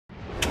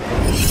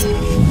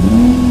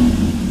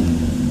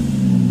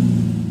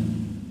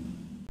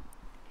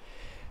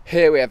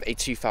Here we have a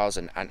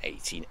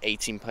 2018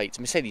 18 plate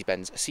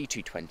Mercedes-Benz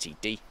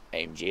C220D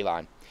AMG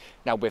line.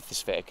 Now with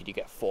this vehicle you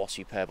get 4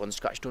 superb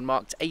unscratched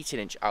unmarked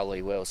 18-inch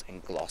alloy wheels in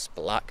gloss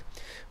black.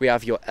 We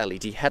have your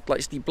LED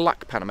headlights, the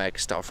black Panamerica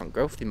style front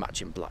grille, the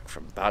matching black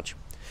front badge.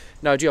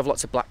 Now I do have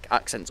lots of black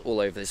accents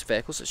all over this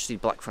vehicle, such as the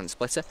black front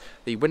splitter,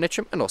 the window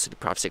trim and also the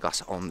privacy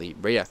glass on the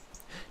rear.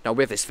 Now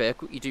with this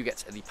vehicle you do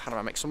get the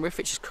panoramic sunroof,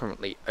 which is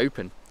currently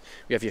open.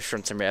 We have your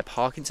front and rear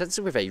parking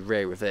sensor with a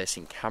rear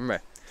reversing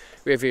camera.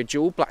 We have your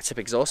dual black tip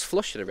exhaust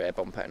flush to the rear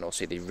bumper and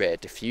also the rear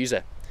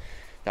diffuser.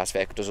 Now this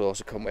vehicle does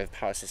also come with a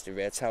power assisted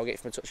rear tailgate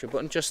from a touch of a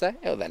button just there.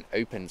 It then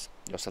opens.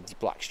 You also have the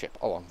black strip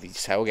along the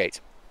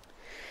tailgate.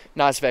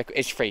 Now this vehicle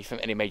is free from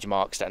any major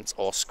marks, dents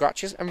or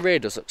scratches, and rear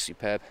does look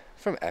superb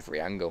from every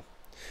angle.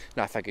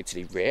 Now if I go to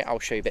the rear, I'll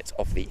show you bits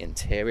of the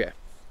interior.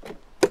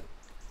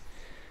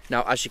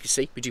 Now as you can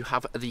see, we do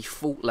have the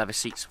full leather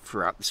seats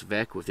throughout this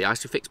vehicle with the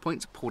ISOFIX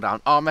points, pull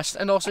down armrest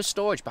and also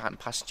storage behind the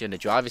passenger and the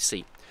driver's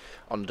seat.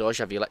 On the doors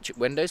you have your electric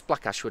windows,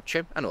 black ashwood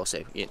trim and also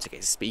your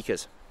integrated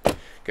speakers.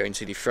 Going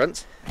to the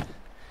front,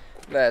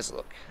 there's a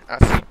look at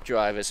the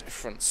driver's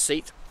front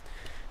seat.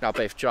 Now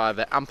both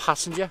driver and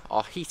passenger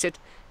are heated,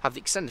 have the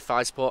extended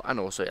thigh support and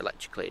also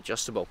electrically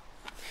adjustable.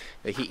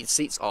 The heated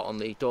seats are on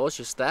the doors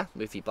just there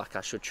with the black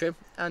ashwood trim,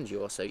 and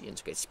you also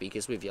integrated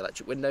speakers with your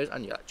electric windows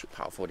and your electric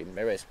power folding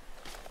mirrors.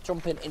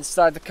 Jumping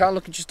inside the car,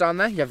 looking just down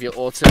there, you have your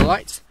auto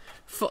lights,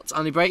 foot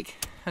on the brake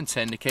and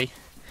turn the key,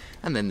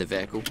 and then the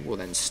vehicle will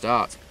then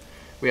start.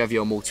 We have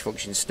your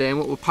multifunction steering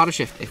wheel with paddle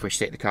shift if we wish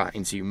to take the car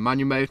into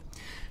manual mode.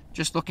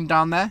 Just looking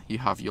down there, you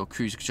have your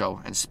cruise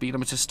control and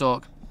speedometer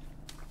stalk.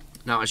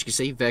 Now as you can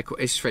see, the vehicle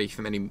is free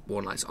from any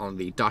warning lights on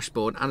the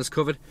dashboard and is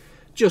covered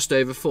just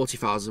over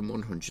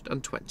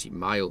 40,120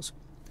 miles.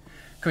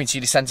 Coming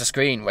to the centre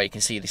screen where you can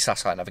see the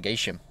satellite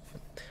navigation.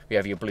 We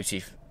have your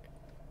Bluetooth,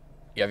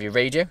 you have your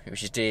radio,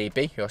 which is DAB,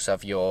 you also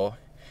have your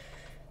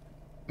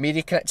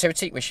media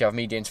connectivity, which you have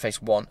media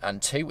interface 1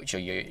 and 2, which are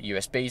your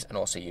USBs and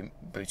also your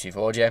Bluetooth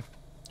audio.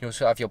 You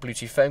also have your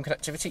Bluetooth phone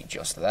connectivity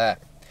just there.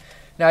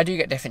 Now I do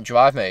get different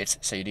drive modes,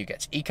 so you do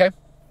get Eco,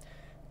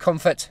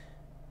 Comfort,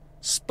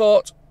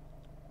 Sport,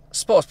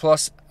 Sports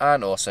Plus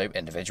and also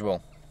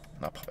Individual.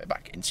 I'll pop it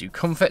back into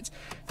Comfort.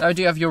 Now I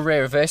do have your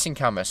rear reversing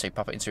camera, so you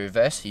pop it into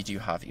reverse, you do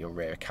have your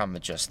rear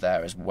camera just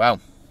there as well.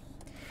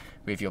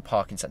 With your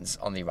parking sensors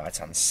on the right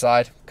hand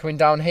side. Coming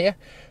down here,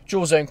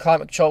 dual zone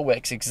climate control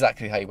works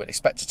exactly how you would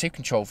expect it to,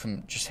 control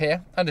from just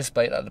here and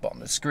displayed at the bottom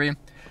of the screen.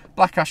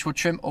 Black ashwood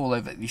trim all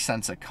over the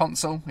centre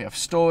console. We have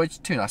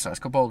storage, 2 nice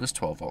sized cup holders,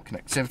 12-volt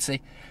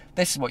connectivity.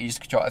 This is what you use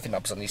to control everything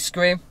knobs on the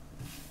screen.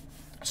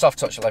 Soft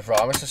touch leather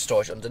armrest for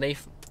storage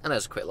underneath. And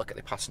there's a quick look at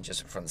the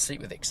passenger's front seat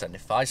with the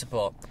extended thigh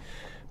support.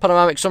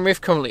 Panoramic sunroof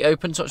currently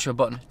open, touch of a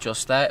button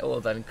just there, it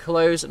will then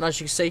close, and as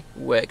you can see,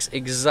 works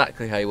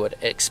exactly how you would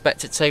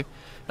expect it to.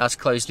 Now to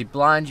close the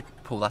blind, you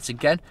pull that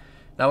again.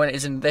 Now when it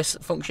is in this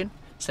function,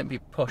 simply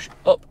push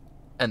up,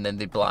 and then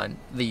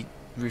the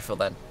roof will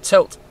then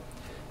tilt.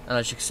 And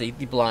as you can see,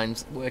 the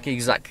blinds work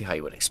exactly how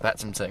you would expect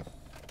them to.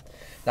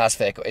 Now this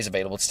vehicle is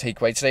available to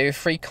take away today with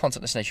free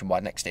contactless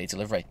nationwide next day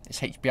delivery. It's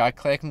HPI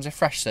clear, comes with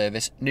fresh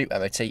service, new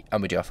MOT,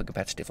 and we do offer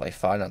competitive life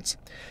finance.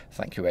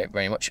 Thank you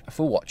very much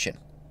for watching.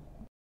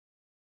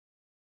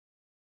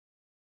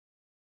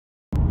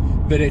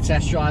 Video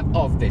test drive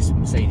of this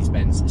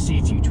Mercedes-Benz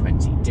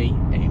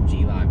C220D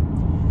AMG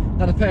line.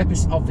 Now the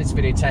purpose of this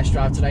video test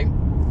drive today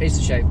is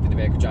to show that the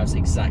vehicle drives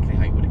exactly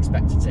how you would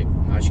expect it to.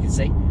 Now as you can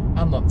see,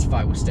 I'm not to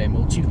fight with steering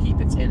wheel to keep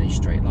it in a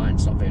straight line.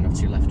 It's not veering off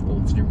to the left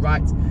or to the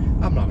right.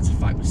 I'm not having to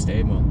fight with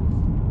steering wheel.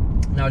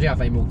 Now I do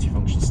have a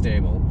multifunction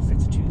steering wheel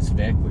fitted to this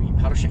vehicle with your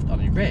paddle shift on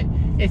the rear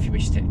if you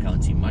wish to take the car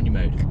into manual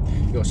mode.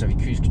 You also have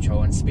your cruise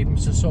control and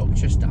speedometer sort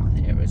just down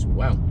here as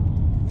well.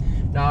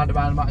 Now at the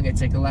roundabout I'm going to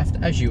take a left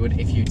as you would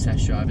if you were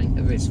test driving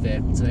this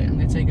vehicle today. I'm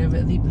going to take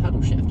over the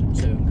paddle shift.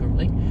 So I'm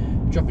currently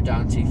drop it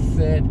down to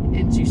third,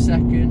 into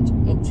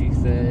second, up to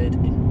third,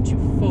 into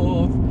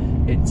fourth,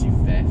 into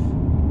fifth.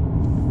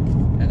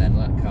 And then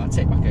let the car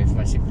take back over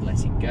by simply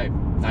letting go.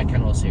 Now I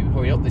can also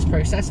hurry up this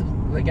process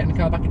and getting the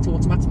car back into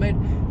automatic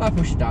mode by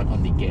pushing down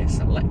on the gear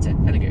selector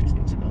and it goes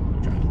into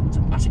normal driving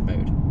automatic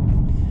mode.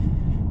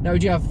 Now we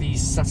do have the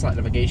satellite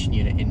navigation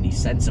unit in the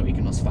centre. You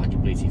can also find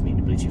your Bluetooth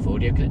media, Bluetooth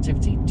audio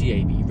connectivity,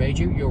 DAB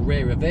radio, your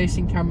rear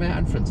reversing camera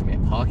and front and rear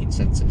parking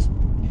sensors.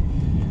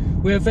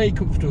 We have very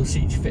comfortable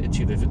seats fitted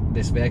to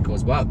this vehicle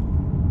as well.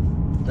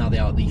 Now they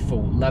are the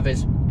full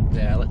levers,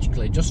 they're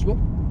electrically adjustable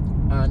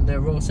and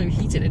they're also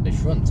heated in the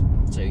front.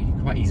 So you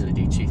can quite easily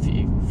do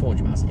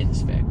 400 miles in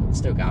this vehicle and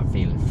still get out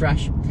feeling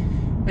fresh.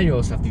 And you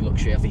also have the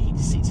luxury of the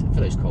heated seats for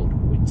those cold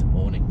winter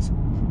mornings.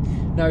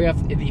 Now we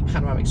have the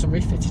panoramic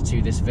sunroof fitted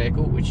to this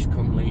vehicle, which is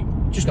currently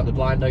just got the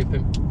blind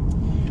open.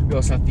 We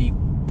also have the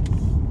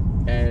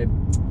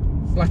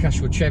black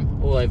ashwood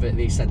trim all over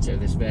the centre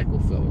of this vehicle,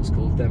 for what's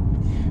called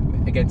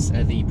them, against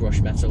the brush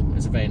metal.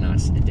 It's a very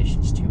nice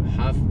addition to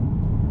have.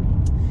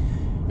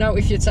 Now,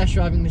 if you're test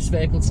driving this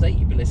vehicle today,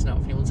 you'll be listening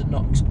out for anyone's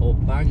knocks or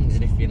bangs,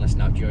 and if you're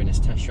listening out during this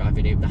test drive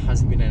video, there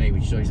hasn't been any,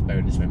 which is always a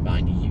bonus when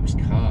buying a used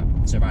car.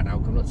 So right now,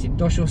 coming up to the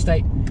industrial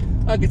state,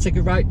 I'm going to take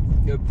a right,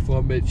 go before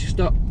I'm ready to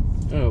stop.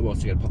 I'm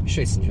also going to pop it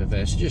straight into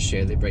reverse, just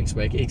show the brakes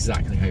work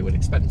exactly how you would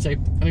expect them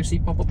to, and you'll see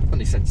pop up on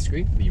the centre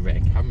screen with your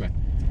rear camera.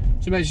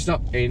 So ready to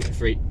stop in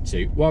 3,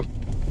 2,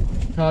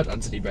 1. Hard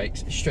onto the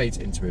brakes, straight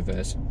into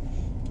reverse.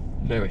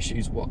 No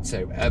issues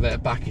whatsoever.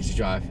 Back into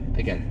drive,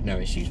 again, no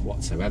issues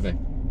whatsoever.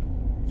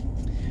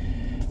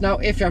 Now,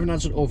 if you haven't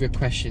answered all of your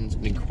questions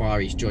and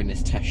inquiries during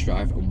this test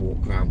drive and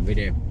walk around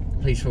video,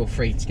 please feel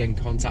free to get in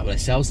contact with our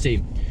sales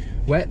team,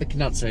 where they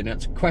can answer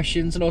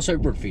questions and also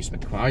run through some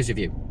inquiries with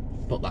you.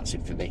 But that's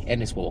it for me in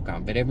this walk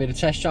around video. I'm going to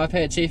test drive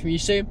here to hear from you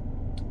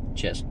soon.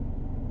 Cheers.